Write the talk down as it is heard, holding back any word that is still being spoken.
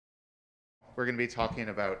we're going to be talking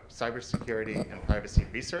about cybersecurity and privacy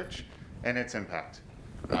research and its impact.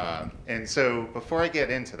 And so before I get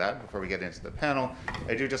into that, before we get into the panel,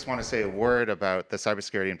 I do just want to say a word about the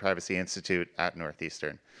Cybersecurity and Privacy Institute at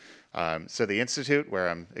Northeastern. So the Institute, where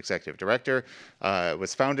I'm executive director,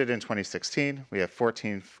 was founded in 2016. We have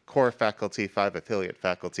 14 core faculty, 5 affiliate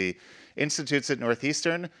faculty. Institutes at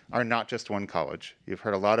Northeastern are not just one college. You've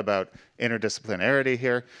heard a lot about interdisciplinarity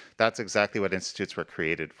here. That's exactly what institutes were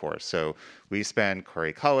created for. So we span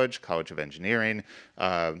Khoury College, College of Engineering,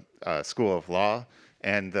 School of Law,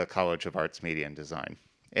 and the College of Arts, Media, and Design.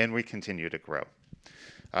 And we continue to grow.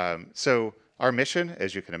 So our mission,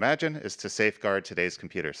 as you can imagine, is to safeguard today's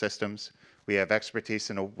computer systems. We have expertise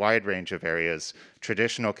in a wide range of areas: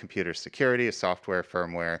 traditional computer security, software,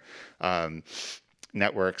 firmware,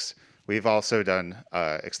 networks. We've also done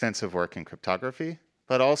extensive work in cryptography,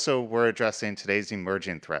 but also we're addressing today's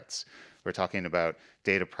emerging threats. We're talking about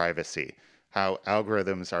data privacy, how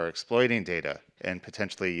algorithms are exploiting data and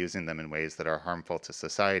potentially using them in ways that are harmful to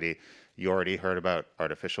society. You already heard about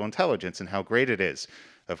artificial intelligence and how great it is.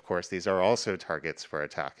 Of course, these are also targets for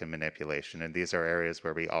attack and manipulation, and these are areas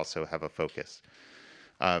where we also have a focus.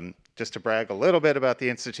 Just to brag a little bit about the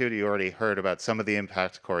Institute, you already heard about some of the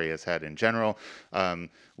impact Khoury has had in general.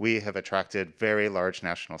 We have attracted very large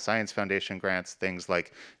National Science Foundation grants, things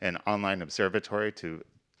like an online observatory to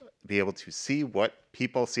be able to see what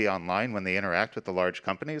people see online when they interact with the large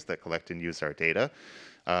companies that collect and use our data.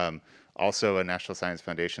 Also a National Science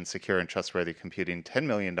Foundation Secure and Trustworthy Computing $10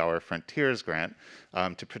 million Frontiers grant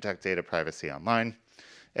to protect data privacy online.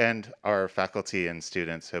 And our faculty and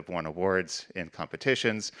students have won awards in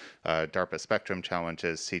competitions, DARPA Spectrum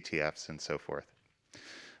Challenges, CTFs, and so forth.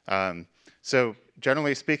 So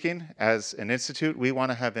generally speaking, as an institute, we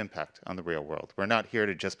want to have impact on the real world. We're not here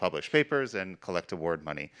to just publish papers and collect award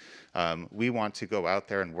money. We want to go out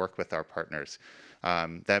there and work with our partners.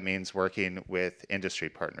 That means working with industry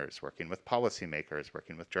partners, working with policymakers,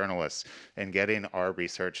 working with journalists, and getting our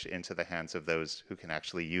research into the hands of those who can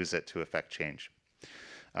actually use it to affect change.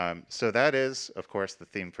 So that is, of course, the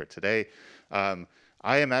theme for today.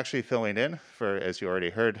 I am actually filling in for, as you already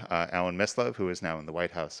heard, Alan Mislove, who is now in the White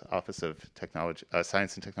House Office of Technology,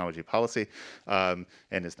 Science and Technology Policy, and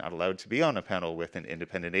is not allowed to be on a panel with an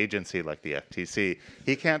independent agency like the FTC.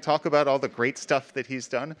 He can't talk about all the great stuff that he's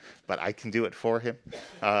done, but I can do it for him.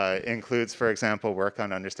 Includes, for example, work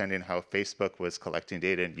on understanding how Facebook was collecting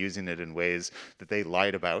data and using it in ways that they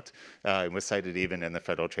lied about. It was cited even in the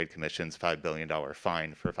Federal Trade Commission's $5 billion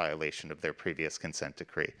fine for violation of their previous consent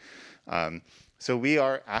decree. So we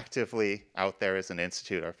are actively out there as an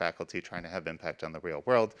institute, our faculty, trying to have impact on the real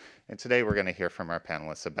world. And today we're going to hear from our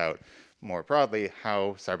panelists about, more broadly,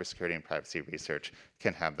 how cybersecurity and privacy research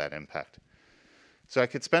can have that impact. So I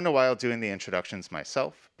could spend a while doing the introductions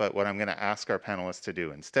myself, but what I'm going to ask our panelists to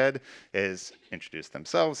do instead is introduce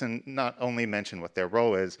themselves and not only mention what their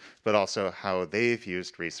role is, but also how they've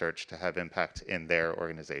used research to have impact in their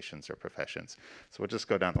organizations or professions. So we'll just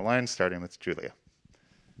go down the line, starting with Julia.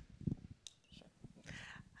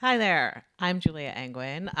 Hi there, I'm Julia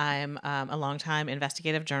Angwin. I'm a longtime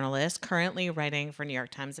investigative journalist, currently writing for New York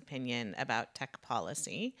Times Opinion about tech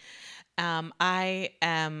policy. I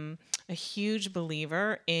am a huge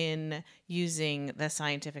believer in using the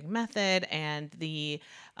scientific method and the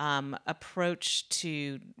approach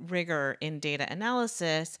to rigor in data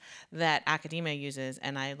analysis that academia uses,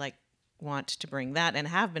 and I want to bring that and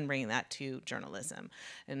have been bringing that to journalism.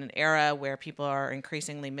 In an era where people are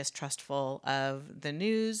increasingly mistrustful of the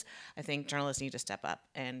news, I think journalists need to step up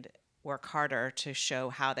and work harder to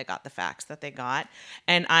show how they got the facts that they got.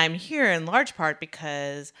 And I'm here in large part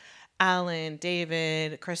because Alan,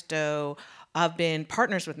 David, Christo have been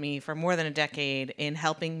partners with me for more than a decade in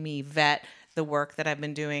helping me vet the work that I've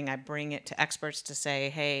been doing. I bring it to experts to say,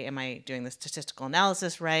 hey, am I doing the statistical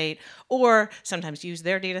analysis right? Or sometimes use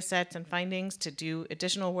their data sets and findings to do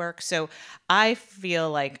additional work. So I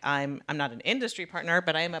feel like I'm not an industry partner,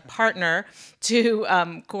 but I am a partner to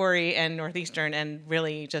Khoury and Northeastern, and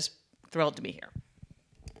really just thrilled to be here.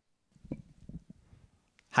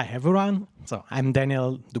 Hi, everyone. So I'm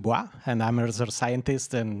Daniel Dubois, and I'm a research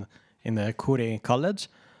scientist in the Khoury College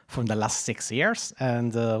for the last 6 years.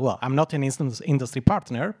 And well, I'm not an industry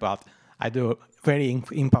partner, but I do very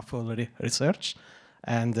impactful research.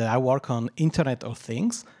 And I work on Internet of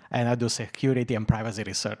Things, and I do security and privacy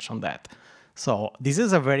research on that. So this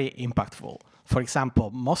is a very impactful. For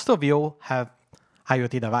example, most of you have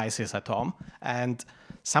IoT devices at home, and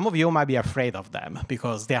some of you might be afraid of them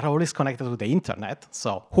because they are always connected to the internet.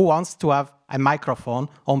 So who wants to have a microphone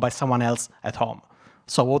owned by someone else at home?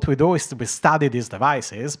 So what we do is we study these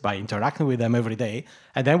devices by interacting with them every day,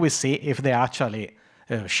 and then we see if they're actually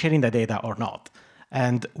sharing the data or not.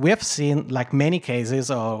 And we have seen like many cases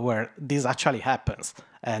where this actually happens.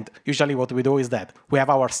 And usually what we do is that we have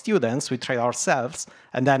our students, we train ourselves,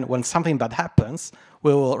 and then when something bad happens,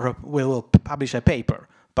 we will publish a paper.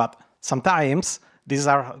 But sometimes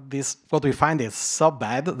what we find is so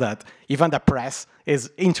bad that even the press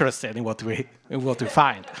is interested in what we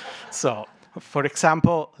find. So, for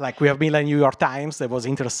example, like we have been a New York Times that was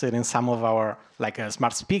interested in some of our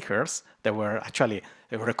smart speakers that were actually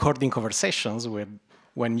recording conversations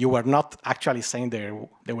when you were not actually saying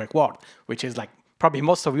the word, which is like probably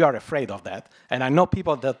most of you are afraid of that. And I know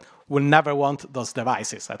people that will never want those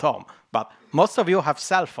devices at home. But most of you have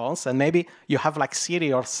cell phones, and maybe you have like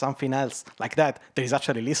Siri or something else like that that is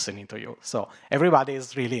actually listening to you. So everybody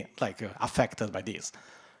is really affected by this.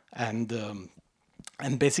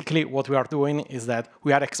 And basically what we are doing is that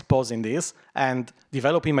we are exposing this and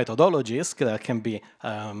developing methodologies that can be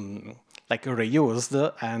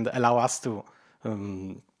reused and allow us to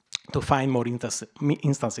find more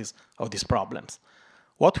instances of these problems.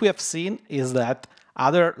 What we have seen is that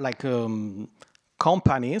other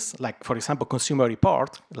companies, like for example Consumer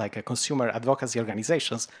Report, consumer advocacy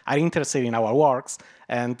organizations, are interested in our works,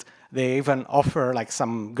 and they even offer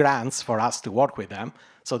some grants for us to work with them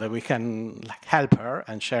so that we can help her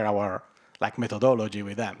and share our methodology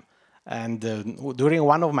with them. And during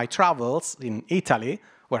one of my travels in Italy,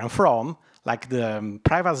 where I'm from, the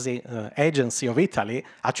privacy agency of Italy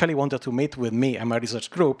actually wanted to meet with me and my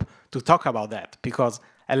research group to talk about that, because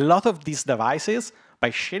a lot of these devices, by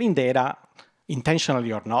sharing data,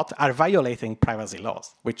 intentionally or not, are violating privacy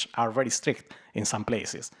laws, which are very strict in some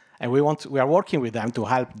places. And we are working with them to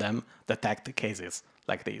help them detect cases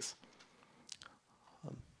like these.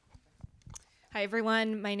 Hi,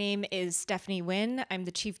 everyone. My name is Stephanie Nguyen. I'm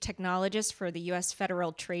the Chief Technologist for the U.S.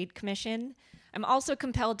 Federal Trade Commission. I'm also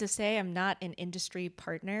compelled to say I'm not an industry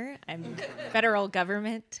partner. I'm a federal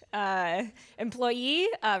government employee.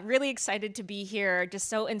 Really excited to be here. Just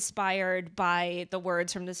so inspired by the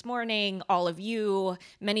words from this morning, all of you,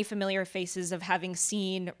 many familiar faces of having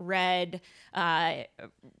seen, read,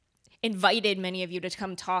 invited many of you to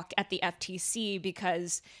come talk at the FTC,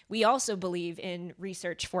 because we also believe in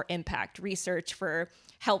research for impact, research for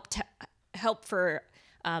help for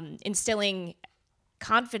instilling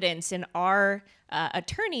confidence in our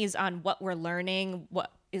attorneys on what we're learning,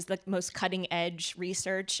 what is the most cutting edge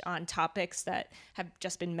research on topics that have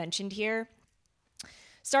just been mentioned here.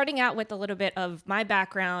 Starting out with a little bit of my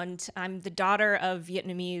background, I'm the daughter of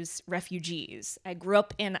Vietnamese refugees. I grew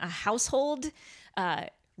up in a household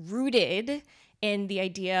rooted in the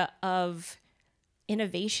idea of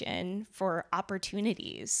innovation for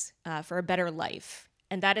opportunities, for a better life.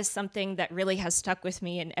 And that is something that really has stuck with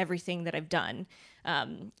me in everything that I've done.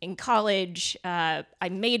 In college, I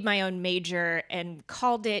made my own major and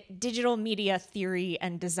called it Digital Media Theory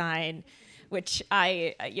and Design, which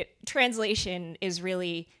translation is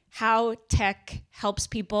really how tech helps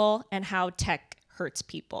people and how tech hurts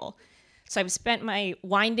people. So I've spent my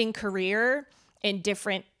winding career in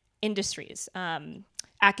different industries,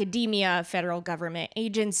 academia, federal government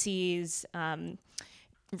agencies,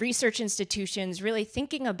 research institutions, really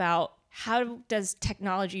thinking about how does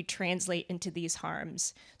technology translate into these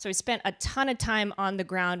harms. So I spent a ton of time on the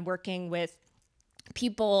ground working with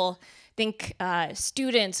people,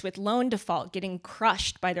 students with loan default getting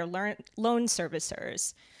crushed by their loan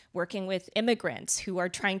servicers, working with immigrants who are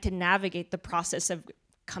trying to navigate the process of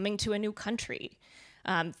coming to a new country,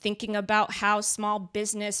 thinking about how small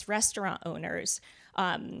business restaurant owners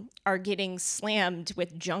are getting slammed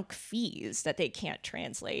with junk fees that they can't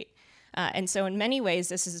translate. And so in many ways,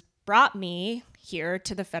 this has brought me here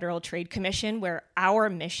to the Federal Trade Commission, where our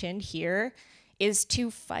mission here is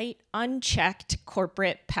to fight unchecked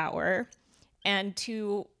corporate power and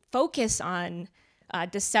to focus on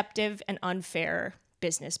deceptive and unfair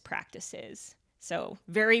business practices. So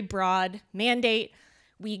very broad mandate.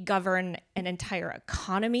 We govern an entire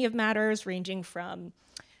economy of matters, ranging from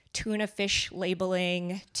tuna fish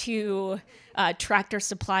labeling to tractor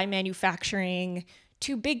supply manufacturing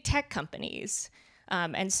to big tech companies.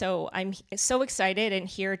 And so I'm so excited and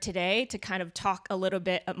here today to kind of talk a little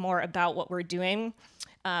bit more about what we're doing.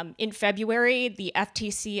 In February, the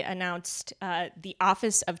FTC announced the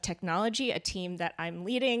Office of Technology, a team that I'm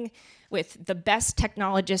leading with the best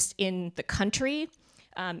technologists in the country.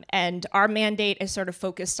 And our mandate is sort of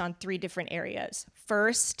focused on three different areas.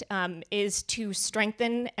 First is to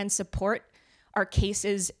strengthen and support our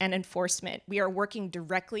cases and enforcement. We are working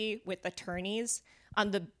directly with attorneys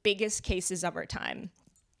on the biggest cases of our time.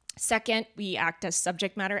 Second, we act as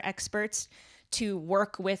subject matter experts to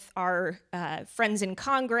work with our friends in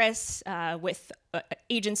Congress, with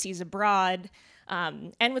agencies abroad,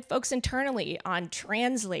 and with folks internally on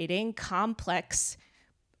translating complex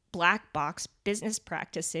black box business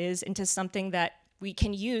practices into something that we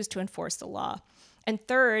can use to enforce the law. And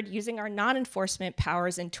third, using our non-enforcement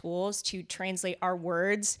powers and tools to translate our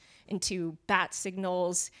words into bat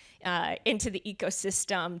signals, into the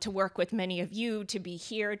ecosystem, to work with many of you, to be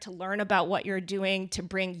here, to learn about what you're doing, to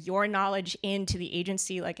bring your knowledge into the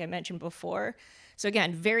agency, like I mentioned before. So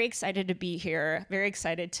again, very excited to be here, very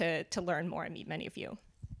excited to learn more and meet many of you.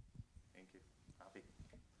 Thank you. Abhi.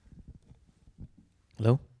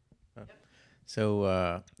 Hello?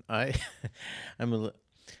 So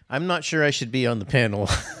I'm not sure I should be on the panel.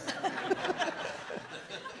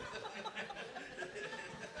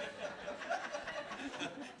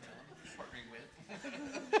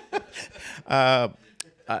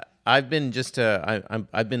 I've been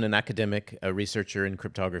I've been an academic, a researcher in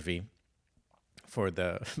cryptography for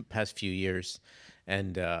the past few years,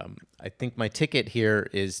 and I think my ticket here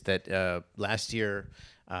is that last year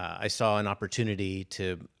I saw an opportunity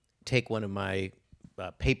to take one of my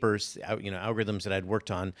papers, algorithms that I'd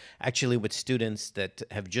worked on, actually with students that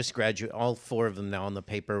have just graduated. All 4 of them now on the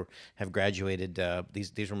paper have graduated.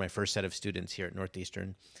 These were my first set of students here at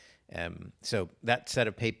Northeastern. So that set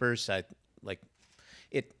of papers, I like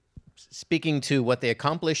it. Speaking to what they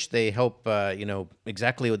accomplish, they help,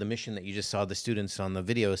 exactly with the mission that you just saw the students on the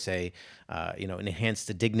video say, enhance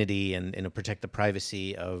the dignity and protect the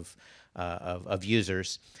privacy of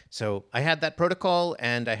users. So I had that protocol,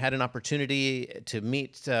 and I had an opportunity to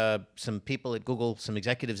meet some people at Google, some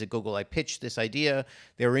executives at Google. I pitched this idea.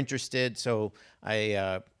 They were interested, so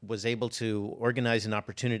I was able to organize an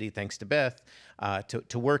opportunity, thanks to Beth,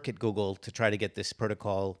 to work at Google to try to get this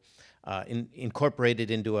protocol incorporated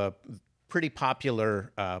into a pretty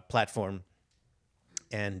popular platform.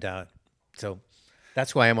 And so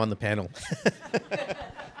that's why I'm on the panel.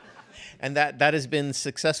 And that has been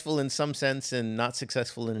successful in some sense and not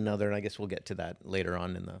successful in another. And I guess we'll get to that later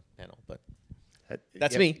on in the panel. But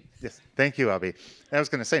that's me. Yes, thank you, Abhi. I was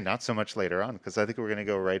going to say not so much later on, because I think we're going to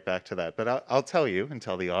go right back to that. But I'll tell you and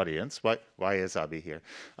tell the audience why is Abhi here.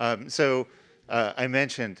 I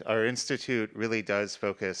mentioned our institute really does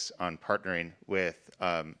focus on partnering with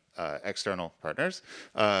external partners.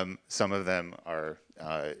 Some of them are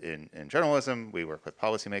in journalism. We work with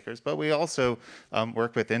policymakers, but we also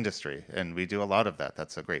work with industry, and we do a lot of that.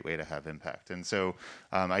 That's a great way to have impact. And so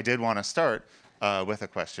I did want to start with a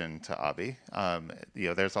question to Abhi.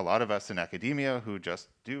 There's a lot of us in academia who just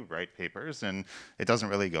do write papers, and it doesn't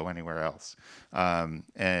really go anywhere else.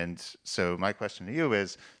 And so my question to you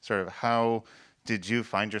is sort of how did you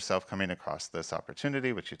find yourself coming across this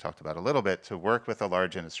opportunity, which you talked about a little bit, to work with a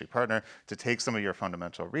large industry partner, to take some of your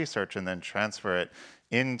fundamental research and then transfer it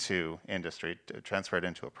into industry, to transfer it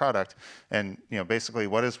into a product? And basically,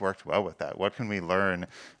 what has worked well with that? What can we learn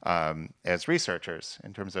as researchers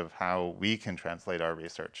in terms of how we can translate our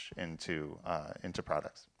research into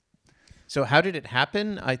products? So how did it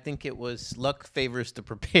happen? I think it was luck favors the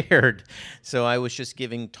prepared. So I was just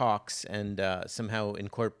giving talks and somehow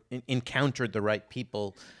encountered the right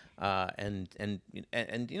people. And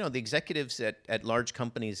the executives at large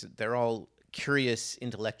companies, they're all curious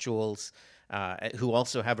intellectuals who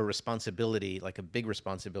also have a responsibility, like a big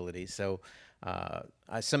responsibility. So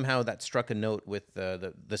somehow that struck a note with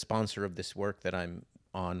the sponsor of this work that I'm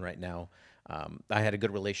on right now. I had a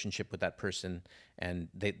good relationship with that person, and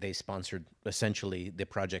they sponsored essentially the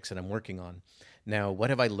projects that I'm working on. Now, what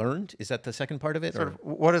have I learned? Is that the second part of it? Sort of,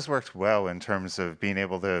 what has worked well in terms of being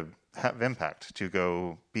able to have impact, to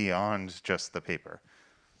go beyond just the paper?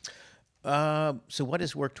 So what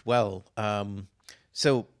has worked well?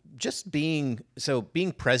 So being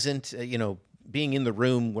present, being in the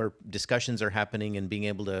room where discussions are happening and being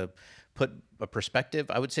able to put a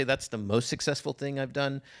perspective, I would say that's the most successful thing I've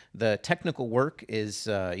done. The technical work is,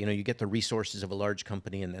 you get the resources of a large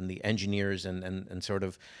company and the engineers and sort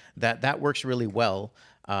of that works really well.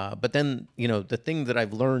 But then, the thing that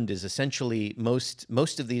I've learned is essentially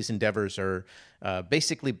most of these endeavors are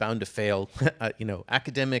basically bound to fail.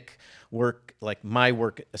 Academic work, like my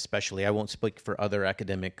work especially, I won't speak for other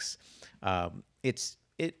academics.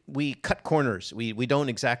 We cut corners. We don't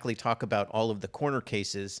exactly talk about all of the corner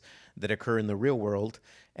cases that occur in the real world.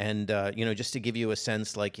 And, just to give you a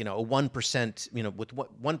sense, like, a 1%, with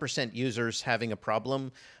 1% users having a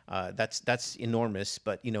problem, that's enormous.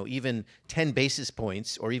 But, even 10 basis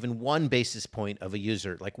points or even 1 basis point of a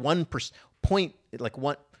user, like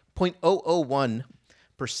 0.001%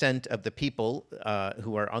 percent of the people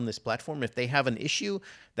who are on this platform, if they have an issue,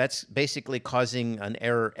 that's basically causing an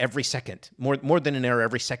error every second, more than an error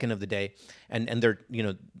every second of the day, and they're,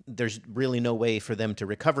 there's really no way for them to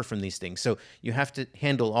recover from these things. So you have to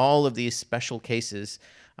handle all of these special cases,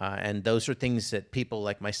 and those are things that people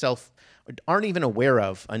like myself aren't even aware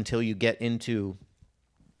of until you get into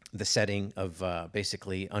the setting of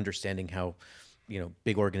basically understanding how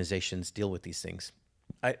big organizations deal with these things.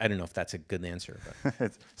 I don't know if that's a good answer. But.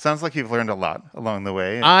 It sounds like you've learned a lot along the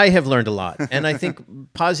way. I have learned a lot. And I think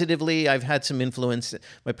positively, I've had some influence.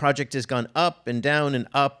 My project has gone up and down and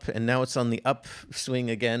up, and now it's on the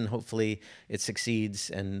upswing again. Hopefully it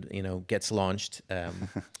succeeds and, gets launched.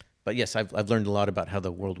 But yes, I've learned a lot about how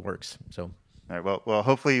the world works. So. All right, well,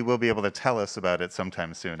 hopefully you will be able to tell us about it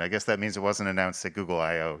sometime soon. I guess that means it wasn't announced at Google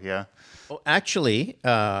I/O, yeah? Oh, actually,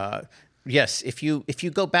 yes. If you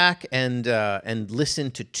go back and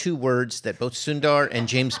listen to two words that both Sundar and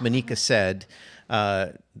James Manika said,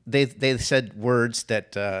 they said words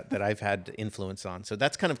that I've had influence on. So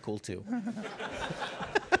that's kind of cool too.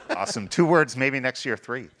 Awesome. 2 words, maybe next year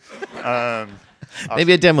 3. Awesome.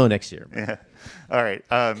 Maybe a demo next year. Yeah. All right.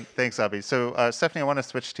 Thanks, Abhi. So, Stephanie, I want to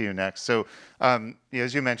switch to you next. So,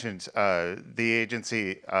 as you mentioned, the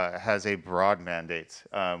agency has a broad mandate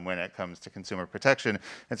when it comes to consumer protection,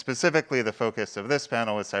 and specifically the focus of this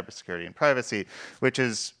panel is cybersecurity and privacy, which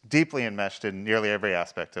is deeply enmeshed in nearly every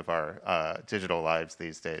aspect of our digital lives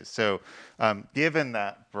these days. So, given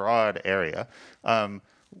that broad area,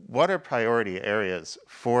 what are priority areas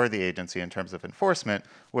for the agency in terms of enforcement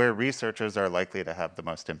where researchers are likely to have the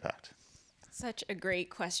most impact? Such a great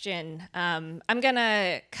question. I'm going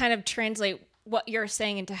to kind of translate what you're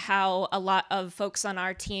saying into how a lot of folks on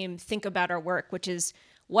our team think about our work, which is,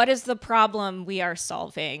 what is the problem we are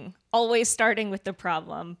solving? Always starting with the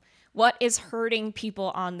problem. What is hurting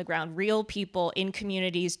people on the ground, real people in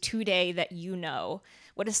communities today that you know?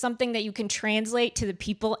 What is something that you can translate to the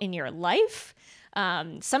people in your life?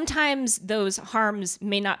 Sometimes those harms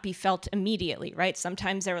may not be felt immediately, right?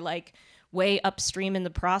 Sometimes they're like way upstream in the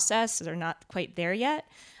process, so they're not quite there yet.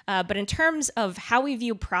 But in terms of how we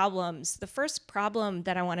view problems, the first problem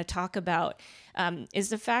that I want to talk about is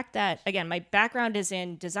the fact that, again, my background is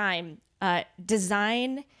in design.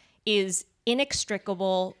 Design is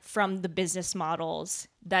inextricable from the business models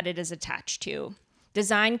that it is attached to.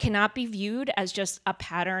 Design cannot be viewed as just a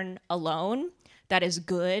pattern alone that is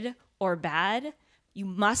good or bad. You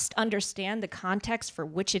must understand the context for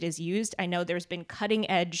which it is used. I know there's been cutting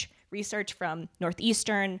edge research from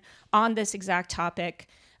Northeastern on this exact topic.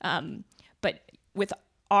 But with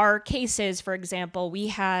our cases, for example, we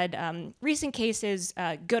had recent cases,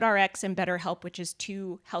 GoodRx and BetterHelp, which is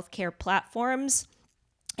 2 healthcare platforms.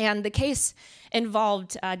 And the case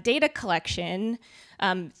involved data collection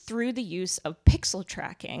through the use of pixel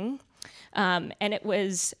tracking. And it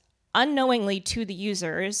was unknowingly to the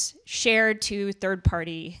users, shared to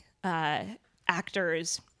third-party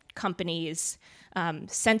actors, companies,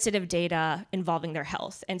 sensitive data involving their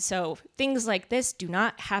health. And so things like this do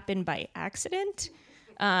not happen by accident.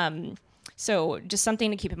 So just something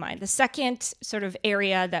to keep in mind. The second sort of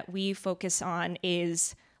area that we focus on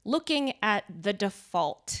is looking at the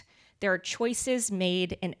default. There are choices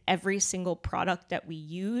made in every single product that we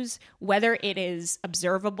use, whether it is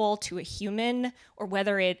observable to a human or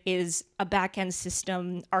whether it is a back-end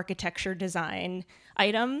system architecture design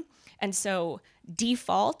item. And so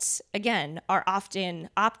defaults, again, are often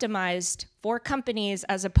optimized for companies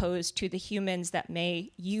as opposed to the humans that may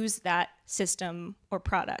use that system or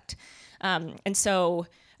product. And so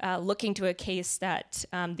looking to a case that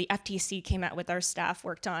the FTC came out with, our staff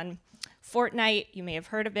worked on, Fortnite, you may have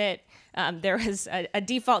heard of it. There was a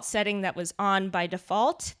default setting that was on by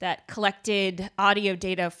default that collected audio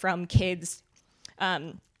data from kids,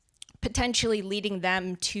 potentially leading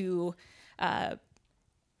them to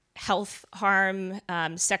health harm,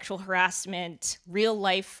 sexual harassment, real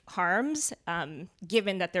life harms,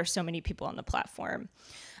 given that there's so many people on the platform.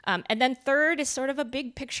 And then third is sort of a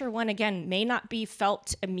big picture one, again, may not be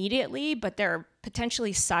felt immediately, but there are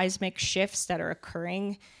potentially seismic shifts that are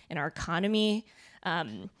occurring in our economy.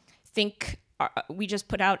 We just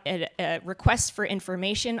put out a request for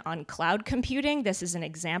information on cloud computing. This is an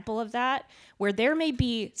example of that, where there may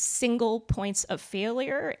be single points of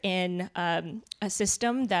failure in a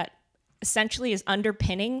system that essentially is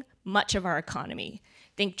underpinning much of our economy.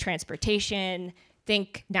 Think transportation,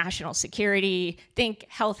 think national security, think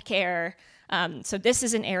healthcare. So this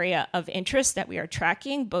is an area of interest that we are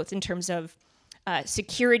tracking, both in terms of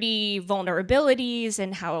security vulnerabilities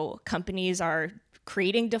and how companies are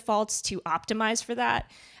creating defaults to optimize for that.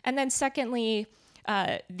 And then secondly,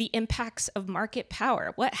 the impacts of market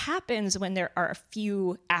power. What happens when there are a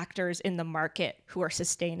few actors in the market who are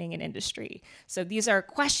sustaining an industry? So these are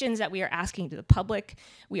questions that we are asking to the public.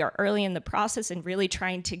 We are early in the process and really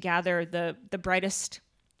trying to gather the brightest,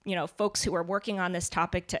 folks who are working on this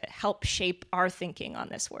topic to help shape our thinking on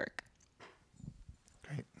this work.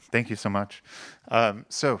 Great, thank you so much.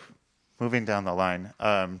 So moving down the line,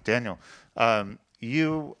 Daniel,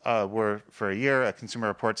 you were for a year a Consumer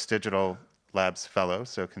Reports Digital Labs Fellow,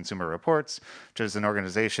 so Consumer Reports, which is an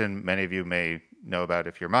organization many of you may know about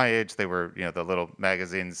if you're my age. They were, the little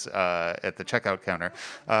magazines at the checkout counter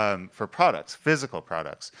for products, physical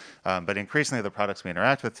products. But increasingly, the products we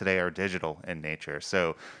interact with today are digital in nature.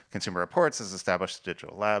 So Consumer Reports has established a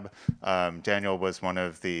digital lab. Daniel was one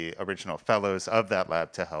of the original fellows of that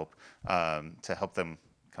lab to help them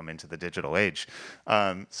come into the digital age.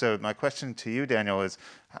 So my question to you, Daniel, is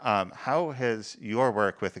how has your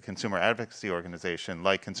work with a consumer advocacy organization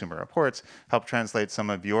like Consumer Reports helped translate some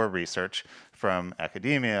of your research from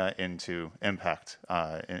academia into impact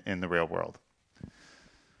in the real world?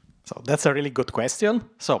 So that's a really good question.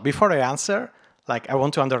 So before I answer, I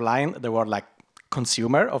want to underline the word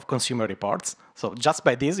consumer of Consumer Reports. So just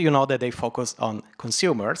by this, you know that they focus on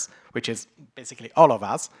consumers, which is basically all of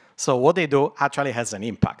us. So what they do actually has an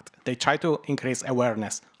impact. They try to increase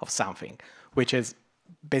awareness of something, which is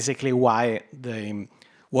basically why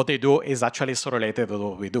what they do is actually so related to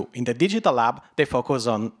what we do. In the digital lab, they focus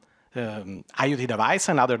on IoT device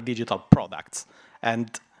and other digital products. And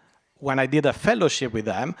when I did a fellowship with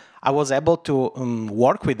them, I was able to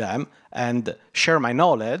work with them and share my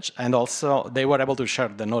knowledge, and also they were able to share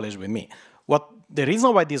the knowledge with me. The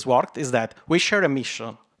reason why this worked is that we share a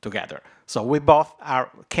mission together. So we both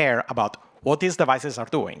care about what these devices are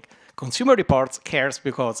doing. Consumer Reports cares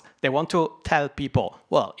because they want to tell people,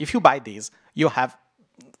 well, if you buy these, you have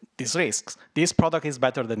these risks. This product is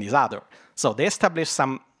better than this other. So they establish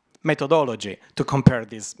some methodology to compare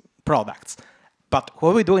these products. But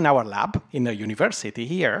what we do in our lab, in the university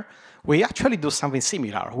here, we actually do something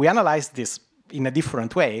similar. We analyze this in a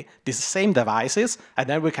different way, these same devices, and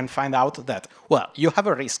then we can find out that, well, you have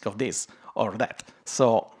a risk of this or that.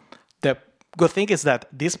 So the good thing is that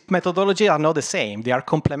these methodologies are not the same. They are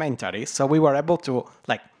complementary. So we were able to,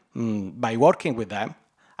 by working with them,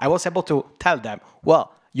 I was able to tell them,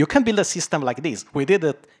 well, you can build a system like this. We did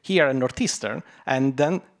it here in Northeastern, and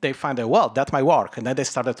then they found out, well, that might work, and then they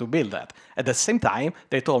started to build that. At the same time,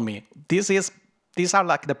 they told me, these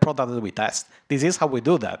are the products that we test. This is how we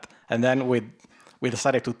do that. And then we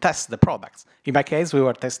decided to test the products. In my case, we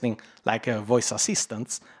were testing voice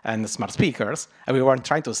assistants and smart speakers, and we were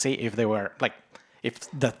trying to see if they were if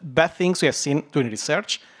the bad things we have seen doing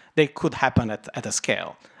research, they could happen at a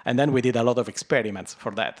scale. And then we did a lot of experiments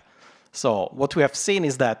for that. So what we have seen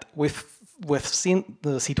is that we've seen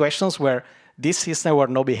the situations where these systems were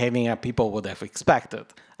not behaving as people would have expected.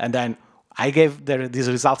 And then I gave these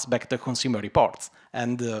results back to Consumer Reports.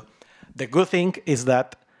 And the good thing is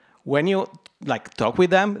that when you talk with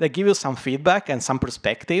them, they give you some feedback and some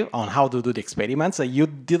perspective on how to do the experiments that you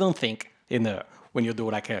didn't think when you do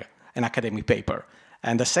an academic paper.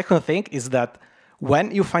 And the second thing is that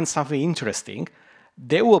when you find something interesting,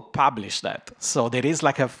 they will publish that. So there is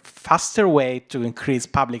a faster way to increase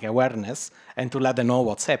public awareness and to let them know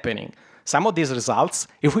what's happening. Some of these results,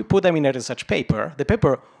 if we put them in a research paper, the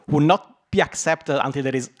paper will not be accepted until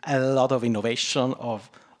there is a lot of innovation of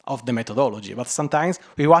the methodology. But sometimes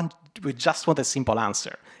we just want a simple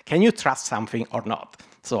answer. Can you trust something or not?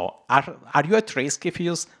 So are you at risk if you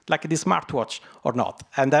use this smartwatch or not?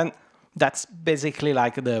 And then that's basically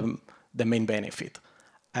the main benefit.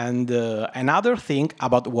 And another thing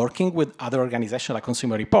about working with other organizations like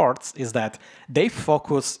Consumer Reports is that they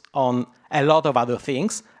focus on a lot of other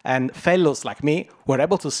things, and fellows like me were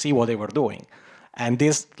able to see what they were doing. And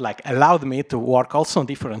this allowed me to work also on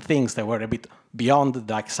different things that were a bit beyond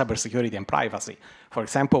cybersecurity and privacy. For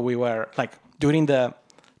example, we were during the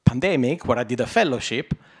pandemic, where I did a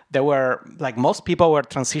fellowship, there were most people were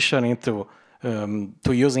transitioning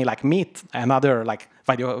to using Meet and other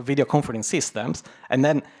video conference systems, and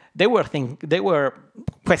then they were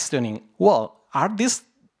questioning, well, are these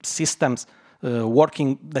systems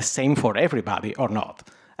working the same for everybody or not?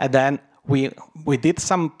 And then we did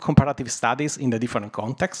some comparative studies in the different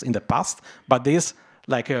contexts in the past, but this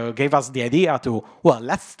gave us the idea to, well,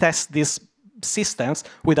 let's test these systems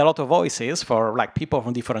with a lot of voices for people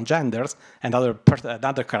from different genders and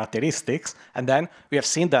other characteristics, and then we have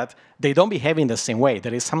seen that they don't behave in the same way.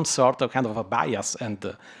 There is some sort of kind of a bias and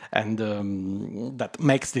that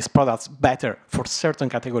makes these products better for certain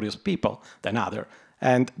categories of people than other.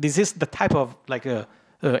 And this is the type of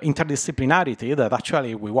interdisciplinarity that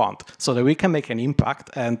actually we want, so that we can make an impact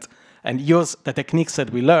and use the techniques that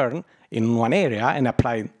we learn in one area and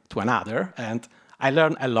apply to another. And I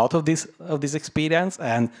learned a lot of this experience,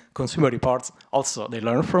 and Consumer Reports also, they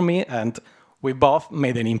learned from me, and we both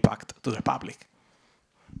made an impact to the public.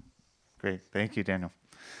 Great, thank you, Daniel.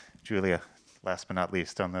 Julia, last but not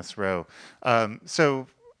least on this row. So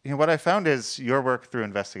what I found is your work through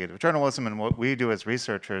investigative journalism and what we do as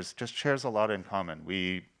researchers just shares a lot in common.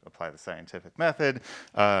 We apply the scientific method,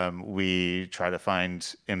 we try to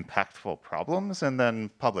find impactful problems and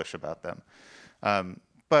then publish about them.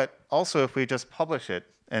 But also if we just publish it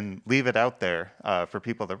and leave it out there for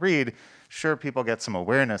people to read, sure, people get some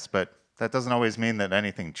awareness, but that doesn't always mean that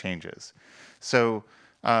anything changes. So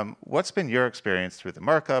what's been your experience through the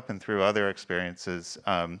markup and through other experiences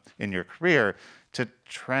in your career to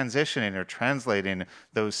transitioning or translating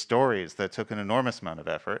those stories that took an enormous amount of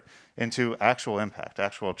effort into actual impact,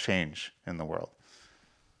 actual change in the world?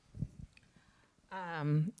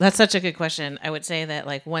 That's such a good question. I would say that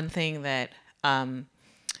like one thing that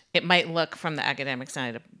it might look from the academic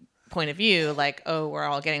side point of view like, oh, we're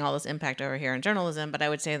all getting all this impact over here in journalism, but I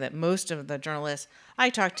would say that most of the journalists I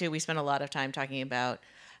talk to, we spend a lot of time talking about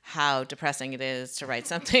how depressing it is to write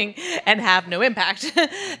something and have no impact,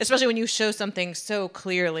 especially when you show something so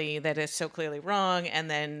clearly that is so clearly wrong and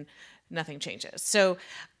then nothing changes. So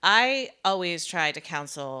I always try to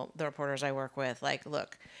counsel the reporters I work with, like,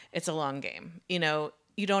 look, it's a long game.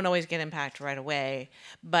 You don't always get impact right away,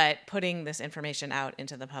 but putting this information out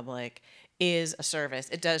into the public is a service.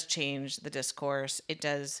 It does change the discourse. It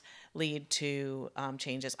does lead to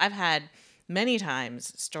changes. I've had many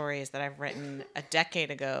times stories that I've written a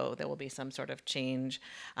decade ago, there will be some sort of change.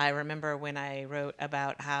 I remember when I wrote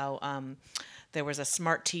about how there was a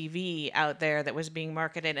smart TV out there that was being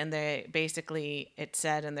marketed, and it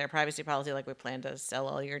said in their privacy policy, like, we plan to sell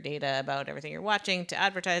all your data about everything you're watching to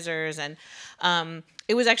advertisers. And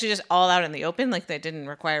it was actually just all out in the open, like they didn't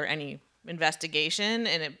require any investigation.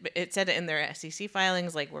 And it said it in their SEC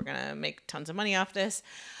filings, like, we're going to make tons of money off this.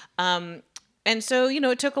 And so,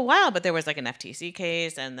 it took a while, but there was like an FTC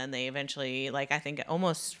case, and then they eventually, like, I think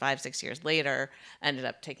almost 5-6 years later, ended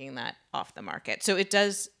up taking that off the market. So it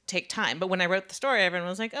does take time. But when I wrote the story, everyone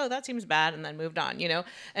was like, oh, that seems bad, and then moved on,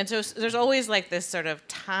 And so there's always like this sort of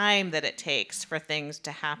time that it takes for things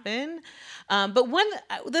to happen. But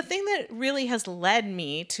the thing that really has led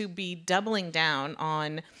me to be doubling down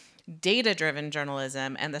on data-driven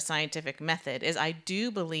journalism and the scientific method is I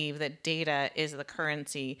do believe that data is the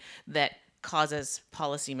currency that causes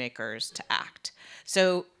policymakers to act.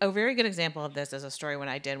 So a very good example of this is a story when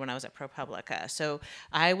I was at ProPublica. So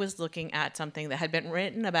I was looking at something that had been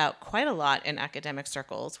written about quite a lot in academic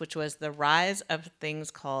circles, which was the rise of things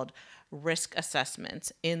called risk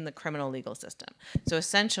assessments in the criminal legal system. So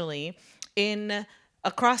essentially,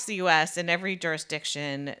 across the US, in every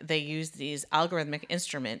jurisdiction, they use these algorithmic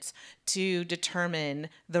instruments to determine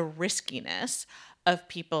the riskiness of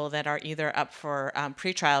people that are either up for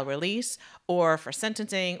pretrial release or for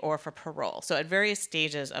sentencing or for parole. So at various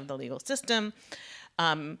stages of the legal system,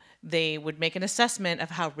 they would make an assessment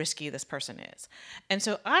of how risky this person is. And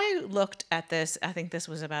so I looked at this, I think this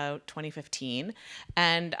was about 2015,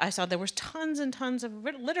 and I saw there was tons and tons of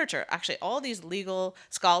literature. Actually, all these legal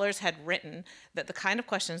scholars had written that the kind of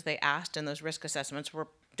questions they asked in those risk assessments were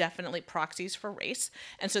definitely proxies for race.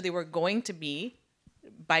 And so they were going to be,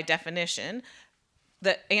 by definition,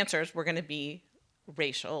 the answers were going to be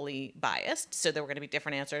racially biased. So there were going to be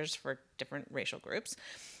different answers for different racial groups.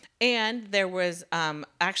 And there was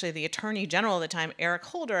actually the Attorney General at the time, Eric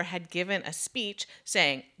Holder, had given a speech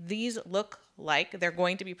saying, these look like they're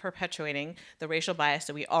going to be perpetuating the racial bias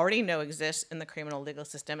that we already know exists in the criminal legal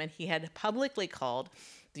system. And he had publicly called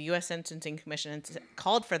the U.S. Sentencing Commission and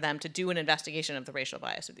called for them to do an investigation of the racial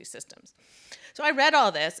bias of these systems. So I read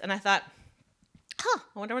all this and I thought,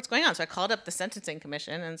 I wonder what's going on. So I called up the Sentencing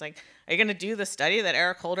Commission and was like, are you going to do the study that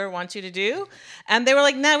Eric Holder wants you to do? And they were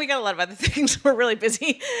like, no, we got a lot of other things. We're really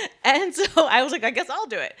busy. And so I was like, I guess I'll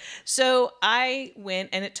do it. So I went,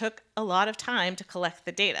 and it took a lot of time to collect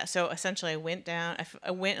the data. So essentially I went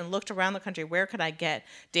and looked around the country, where could I get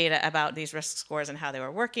data about these risk scores and how they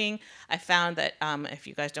were working. I found that, if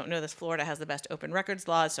you guys don't know this, Florida has the best open records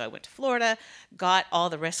laws. So I went to Florida, got all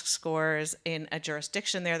the risk scores in a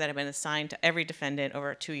jurisdiction there that had been assigned to every defendant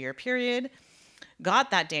over a 2-year period,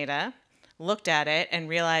 got that data, looked at it, and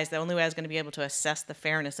realized the only way I was going to be able to assess the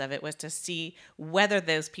fairness of it was to see whether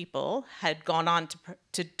those people had gone on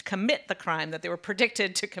to commit the crime that they were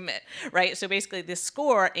predicted to commit, right? So basically this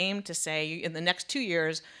score aimed to say in the next 2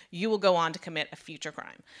 years, you will go on to commit a future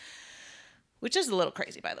crime. which is a little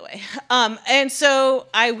crazy, by the way. And so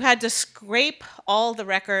I had to scrape all the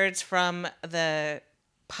records from the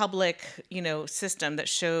public, system that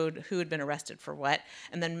showed who had been arrested for what,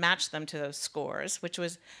 and then match them to those scores, which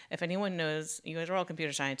was, if anyone knows, you guys are all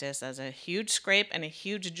computer scientists, as a huge scrape and a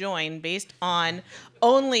huge join based on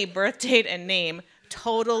only birth date and name.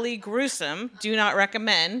 Totally gruesome. Do not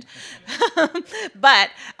recommend.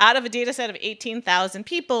 But out of a data set of 18,000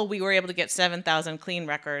 people, we were able to get 7,000 clean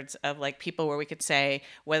records of like people where we could say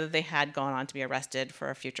whether they had gone on to be arrested for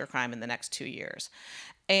a future crime in the next 2 years.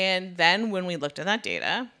 And then when we looked at that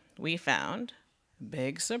data, we found,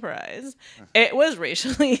 big surprise, it was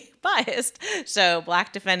racially biased. So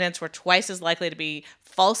Black defendants were twice as likely to be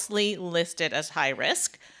falsely listed as high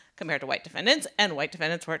risk compared to white defendants, and white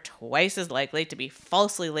defendants were twice as likely to be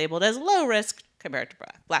falsely labeled as low risk compared to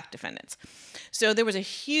Black defendants. So there was a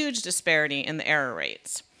huge disparity in the error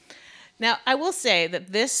rates. Now, I will say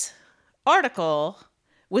that this article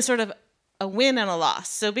was sort of a win and a loss.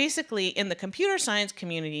 So basically, in the computer science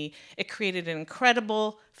community, it created an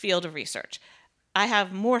incredible field of research. I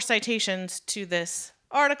have more citations to this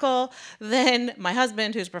article than my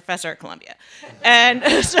husband, who's a professor at Columbia. And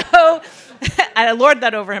so I lord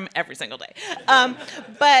that over him every single day.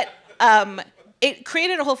 But it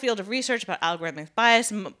created a whole field of research about algorithmic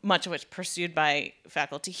bias, much of which pursued by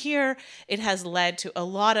faculty here. It has led to a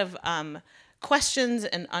lot of questions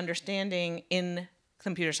and understanding in the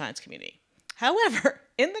computer science community. However,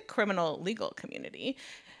 in the criminal legal community,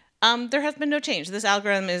 there has been no change. This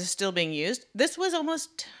algorithm is still being used. This was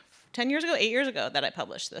almost 10 years ago, 8 years ago that I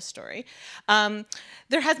published this story.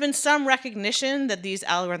 There has been some recognition that these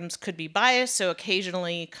algorithms could be biased, so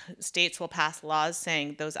occasionally states will pass laws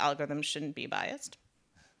saying those algorithms shouldn't be biased.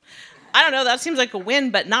 I don't know, that seems like a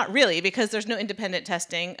win, but not really, because there's no independent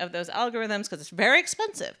testing of those algorithms because it's very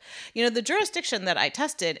expensive. The jurisdiction that I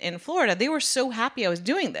tested in Florida, they were so happy I was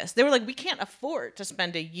doing this. They were like, we can't afford to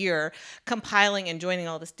spend a year compiling and joining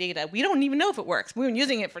all this data. We don't even know if it works. We've been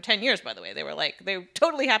using it for 10 years, by the way. They were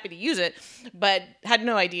totally happy to use it, but had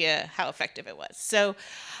no idea how effective it was. So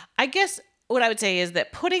I guess what I would say is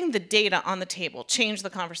that putting the data on the table changed the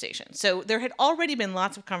conversation. So there had already been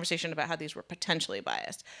lots of conversation about how these were potentially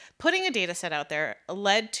biased. Putting a data set out there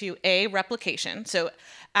led to replication. So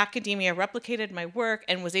academia replicated my work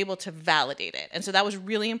and was able to validate it. And so that was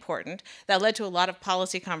really important. That led to a lot of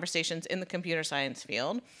policy conversations in the computer science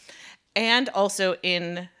field and also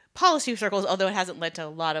in policy circles, although it hasn't led to a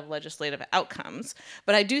lot of legislative outcomes.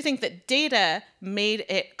 But I do think that data made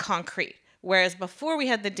it concrete. Whereas before we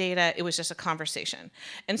had the data, it was just a conversation.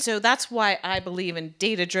 And so that's why I believe in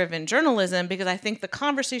data-driven journalism, because I think the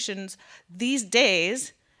conversations these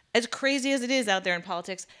days, as crazy as it is out there in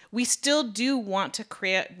politics, we still do want to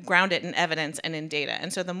ground it in evidence and in data.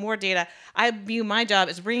 And so the more data, I view my job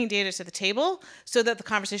as bringing data to the table so that the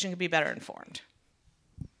conversation can be better informed.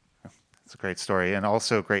 That's a great story, and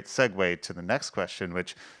also a great segue to the next question,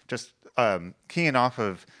 which just keying off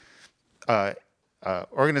of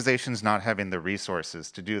organizations not having the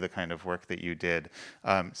resources to do the kind of work that you did.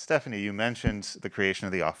 Stephanie, you mentioned the creation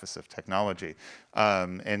of the Office of Technology.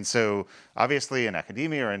 And so obviously in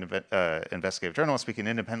academia or investigative journalists, we can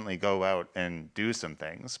independently go out and do some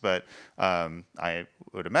things. But I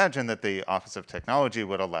would imagine that the Office of Technology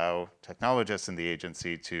would allow technologists in the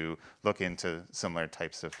agency to look into similar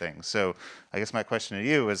types of things. So I guess my question to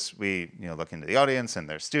you is, we look into the audience, and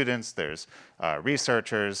there's students, there's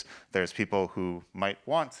researchers, there's people who might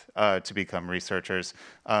want to become researchers.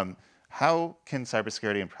 How can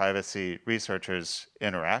cybersecurity and privacy researchers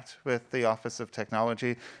interact with the Office of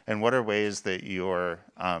Technology? And what are ways that you're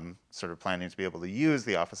sort of planning to be able to use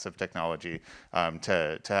the Office of Technology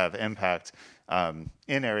to have impact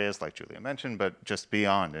in areas like Julia mentioned, but just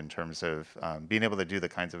beyond, in terms of being able to do the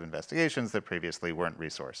kinds of investigations that previously weren't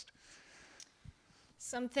resourced?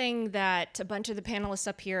 Something that a bunch of the panelists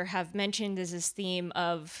up here have mentioned is this theme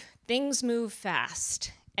of things move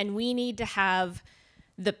fast, and we need to have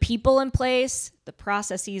the people in place, the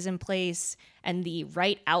processes in place, and the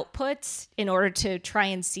right outputs in order to try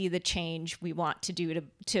and see the change we want to do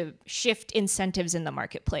to shift incentives in the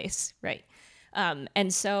marketplace, right?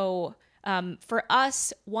 And so for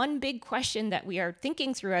us, one big question that we are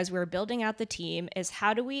thinking through as we're building out the team is,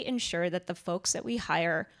 how do we ensure that the folks that we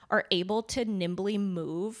hire are able to nimbly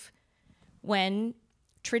move when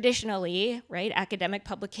traditionally, right, academic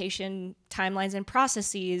publication timelines and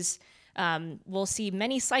processes we'll see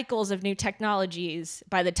many cycles of new technologies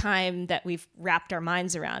by the time that we've wrapped our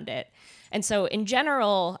minds around it. And so in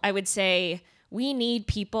general, I would say we need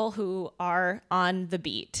people who are on the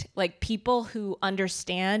beat, like people who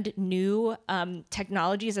understand new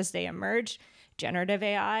technologies as they emerge, generative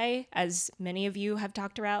AI, as many of you have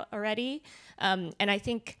talked about already. And I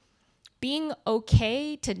think being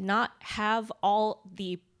okay to not have all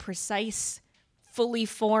the precise, fully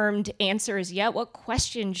formed answers yet. What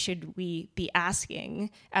questions should we be asking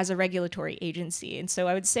as a regulatory agency? And so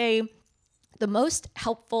I would say the most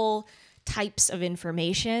helpful types of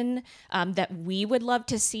information that we would love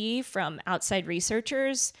to see from outside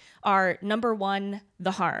researchers are, number one,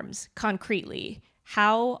 the harms, concretely.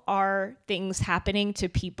 How are things happening to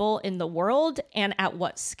people in the world and at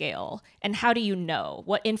what scale? And how do you know?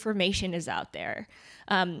 What information is out there?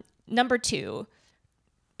 Number two,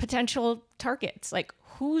 potential targets, like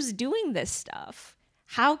who's doing this stuff?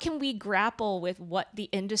 How can we grapple with what the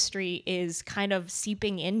industry is kind of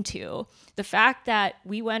seeping into? The fact that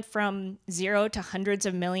we went from 0 to hundreds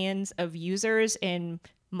of millions of users in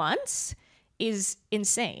months is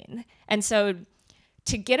insane. And so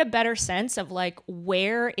to get a better sense of like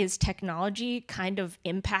where is technology kind of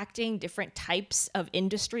impacting different types of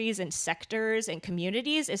industries and sectors and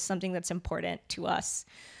communities is something that's important to us.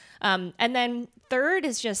 And then third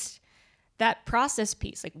is just that process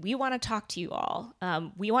piece. Like, we want to talk to you all.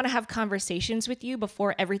 We want to have conversations with you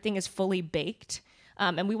before everything is fully baked.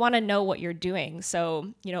 And we want to know what you're doing.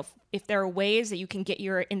 So, you know, if there are ways that you can get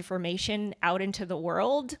your information out into the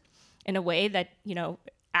world in a way that, you know,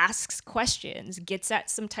 asks questions, gets at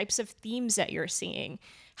some types of themes that you're seeing,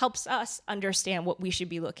 helps us understand what we should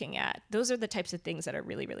be looking at. Those are the types of things that are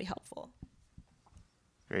really, really helpful.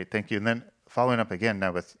 Great, thank you. And then following up again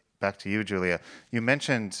now with back to you, Julia. You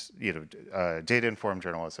mentioned, you know, data-informed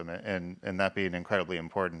journalism, and that being incredibly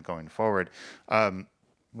important going forward.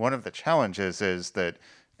 One of the challenges is that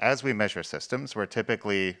as we measure systems, we're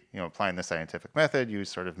typically, you know, applying the scientific method. You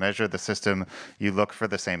sort of measure the system. You look for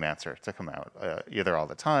the same answer to come out, either all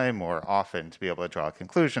the time or often, to be able to draw a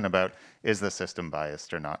conclusion about, is the system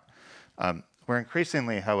biased or not. We're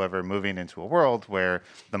increasingly, however, moving into a world where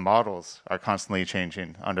the models are constantly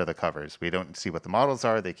changing under the covers. We don't see what the models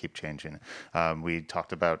are, they keep changing. We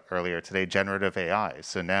talked about earlier today generative AI.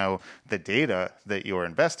 So now the data that you're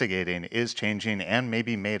investigating is changing and may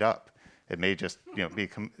be made up. It may just, you know, be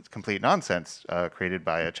complete nonsense created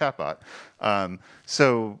by a chatbot.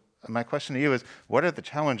 So my question to you is, what are the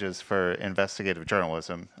challenges for investigative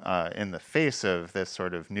journalism in the face of this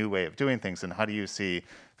sort of new way of doing things, and how do you see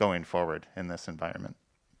going forward in this environment?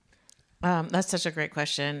 That's such a great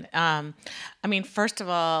question. I mean, first of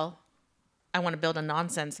all, I want to build a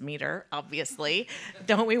nonsense meter, obviously.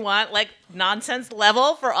 Don't we want like nonsense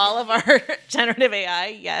level for all of our generative AI?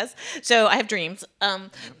 Yes. So I have dreams.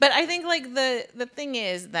 But I think like the thing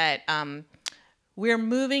is that we're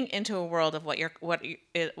moving into a world of what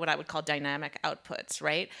I would call dynamic outputs,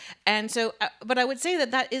 right? And so, but I would say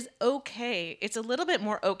that is okay. It's a little bit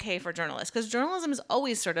more okay for journalists, because journalism is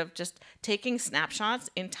always sort of just taking snapshots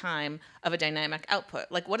in time of a dynamic output.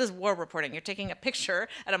 Like, what is war reporting? You're taking a picture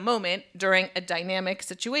at a moment during a dynamic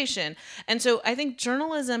situation. And so I think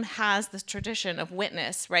journalism has this tradition of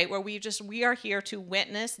witness, right? Where we are here to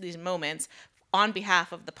witness these moments on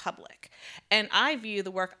behalf of the public. And I view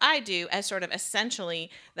the work I do as sort of essentially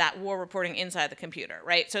that war reporting inside the computer,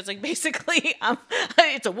 right? So it's like basically,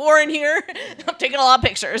 it's a war in here, I'm taking a lot of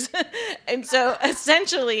pictures. And so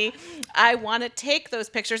essentially, I want to take those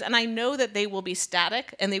pictures, and I know that they will be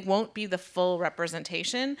static and they won't be the full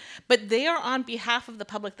representation, but they are on behalf of the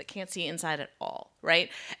public that can't see inside at all, right?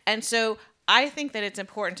 And so I think that it's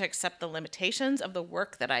important to accept the limitations of the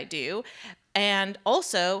work that I do, and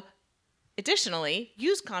also additionally,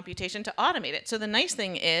 use computation to automate it. So the nice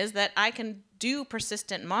thing is that I can do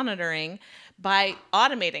persistent monitoring by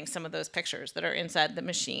automating some of those pictures that are inside the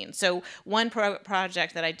machine. So one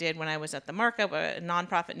project that I did when I was at the Markup, a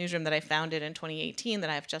nonprofit newsroom that I founded in 2018 that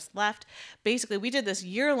I've just left, basically we did this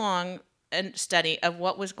year-long study of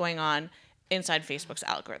what was going on inside Facebook's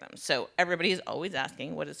algorithm. So everybody is always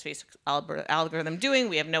asking, what is Facebook's algorithm doing?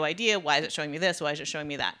 We have no idea. Why is it showing me this? Why is it showing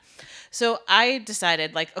me that? So I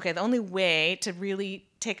decided, like, okay, the only way to really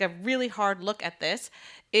take a really hard look at this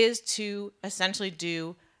is to essentially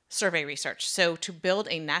do survey research. So to build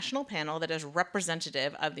a national panel that is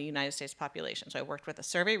representative of the United States population. So I worked with a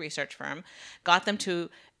survey research firm, got them to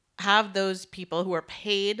have those people who are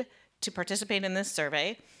paid to participate in this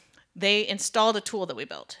survey. They installed a tool that we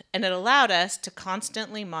built, and it allowed us to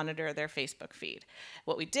constantly monitor their Facebook feed.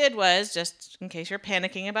 What we did was, just in case you're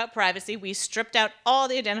panicking about privacy, we stripped out all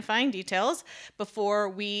the identifying details before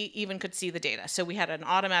we even could see the data. So we had an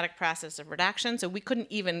automatic process of redaction, so we couldn't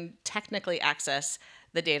even technically access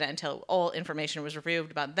the data until all information was reviewed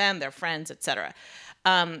about them, their friends, etc.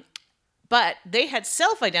 but they had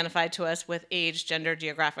self-identified to us with age, gender,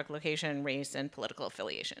 geographic location, race, and political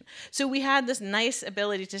affiliation. So we had this nice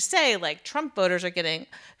ability to say, like, Trump voters are getting,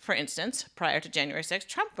 for instance, prior to January 6th,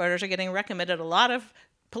 Trump voters are getting recommended a lot of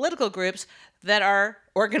political groups that are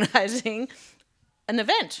organizing an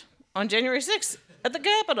event on January 6th at the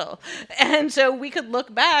Capitol. And so we could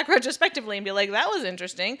look back retrospectively and be like, that was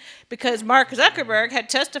interesting, because Mark Zuckerberg had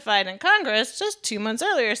testified in Congress just 2 months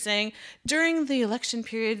earlier saying, during the election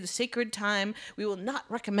period, the sacred time, we will not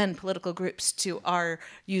recommend political groups to our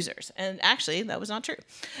users. And actually, that was not true.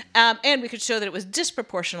 And we could show that it was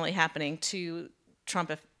disproportionately happening to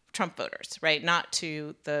Trump voters, right? Not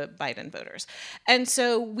to the Biden voters. And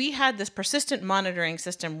so we had this persistent monitoring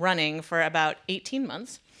system running for about 18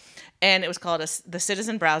 months. And it was called the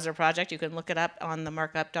Citizen Browser Project. You can look it up on the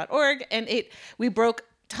markup.org. And we broke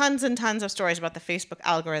tons and tons of stories about the Facebook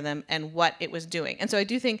algorithm and what it was doing. And so I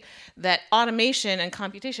do think that automation and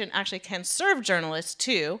computation actually can serve journalists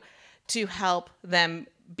too, to help them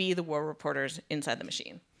be the war reporters inside the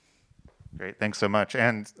machine. Great, thanks so much.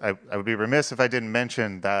 And I would be remiss if I didn't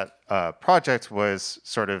mention that project was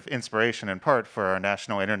sort of inspiration in part for our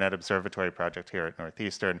National Internet Observatory project here at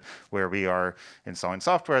Northeastern, where we are installing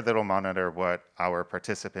software that will monitor what our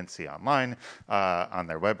participants see online, on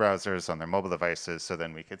their web browsers, on their mobile devices, so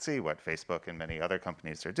then we could see what Facebook and many other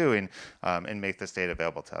companies are doing, and make this data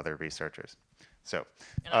available to other researchers. So,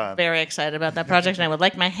 I'm very excited about that project, and I would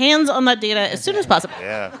like my hands on that data as soon as possible.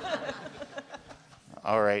 Yeah.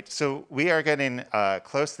 All right, so we are getting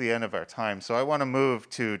close to the end of our time, so I want to move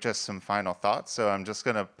to just some final thoughts. So I'm just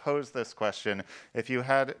going to pose this question. If you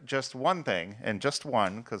had just one thing, and just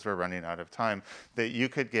one, because we're running out of time, that you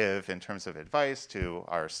could give in terms of advice to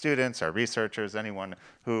our students, our researchers, anyone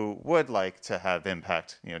who would like to have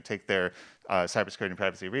impact, take their cybersecurity and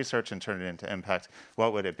privacy research and turn it into impact,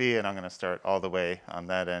 what would it be? And I'm going to start all the way on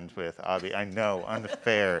that end with Abhi. I know,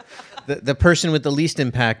 unfair. The person with the least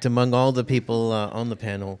impact among all the people on the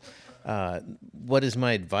panel. What is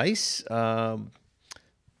my advice? I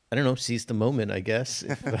don't know, seize the moment, I guess.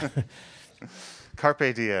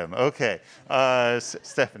 Carpe diem. Okay.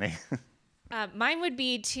 Stephanie. Mine would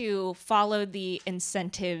be to follow the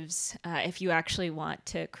incentives if you actually want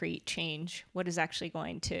to create change. What is actually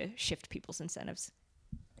going to shift people's incentives?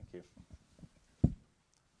 Thank you.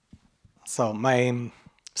 So my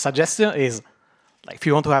suggestion is, like, if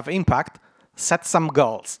you want to have impact, set some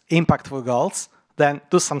goals, impactful goals, then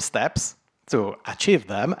do some steps to achieve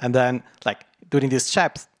them, and then, like, during these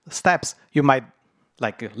steps, you might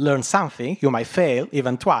learn something. You might fail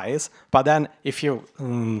even twice, but then if you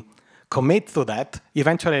commit to that,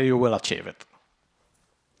 eventually you will achieve it.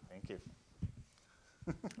 Thank you.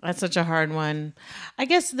 That's such a hard one. I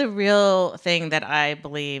guess the real thing that I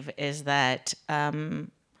believe is that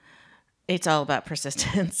it's all about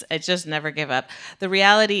persistence. It's just never give up. The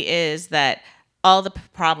reality is that all the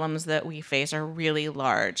problems that we face are really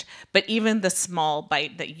large, but even the small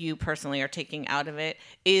bite that you personally are taking out of it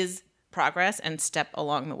is progress and step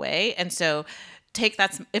along the way. And so take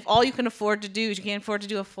that. If all you can afford to do is you can't afford to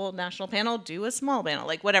do a full national panel, do a small panel,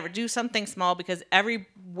 like whatever, do something small, because every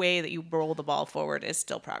way that you roll the ball forward is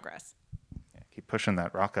still progress. Yeah, keep pushing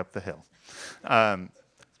that rock up the hill.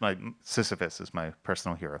 Sisyphus is my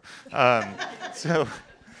personal hero.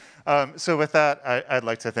 So with that, I'd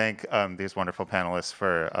like to thank these wonderful panelists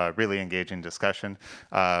for a really engaging discussion.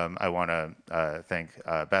 I want to thank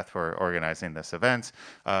Beth for organizing this event,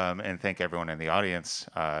 and thank everyone in the audience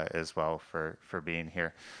as well for being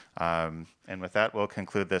here. And with that, we'll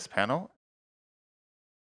conclude this panel.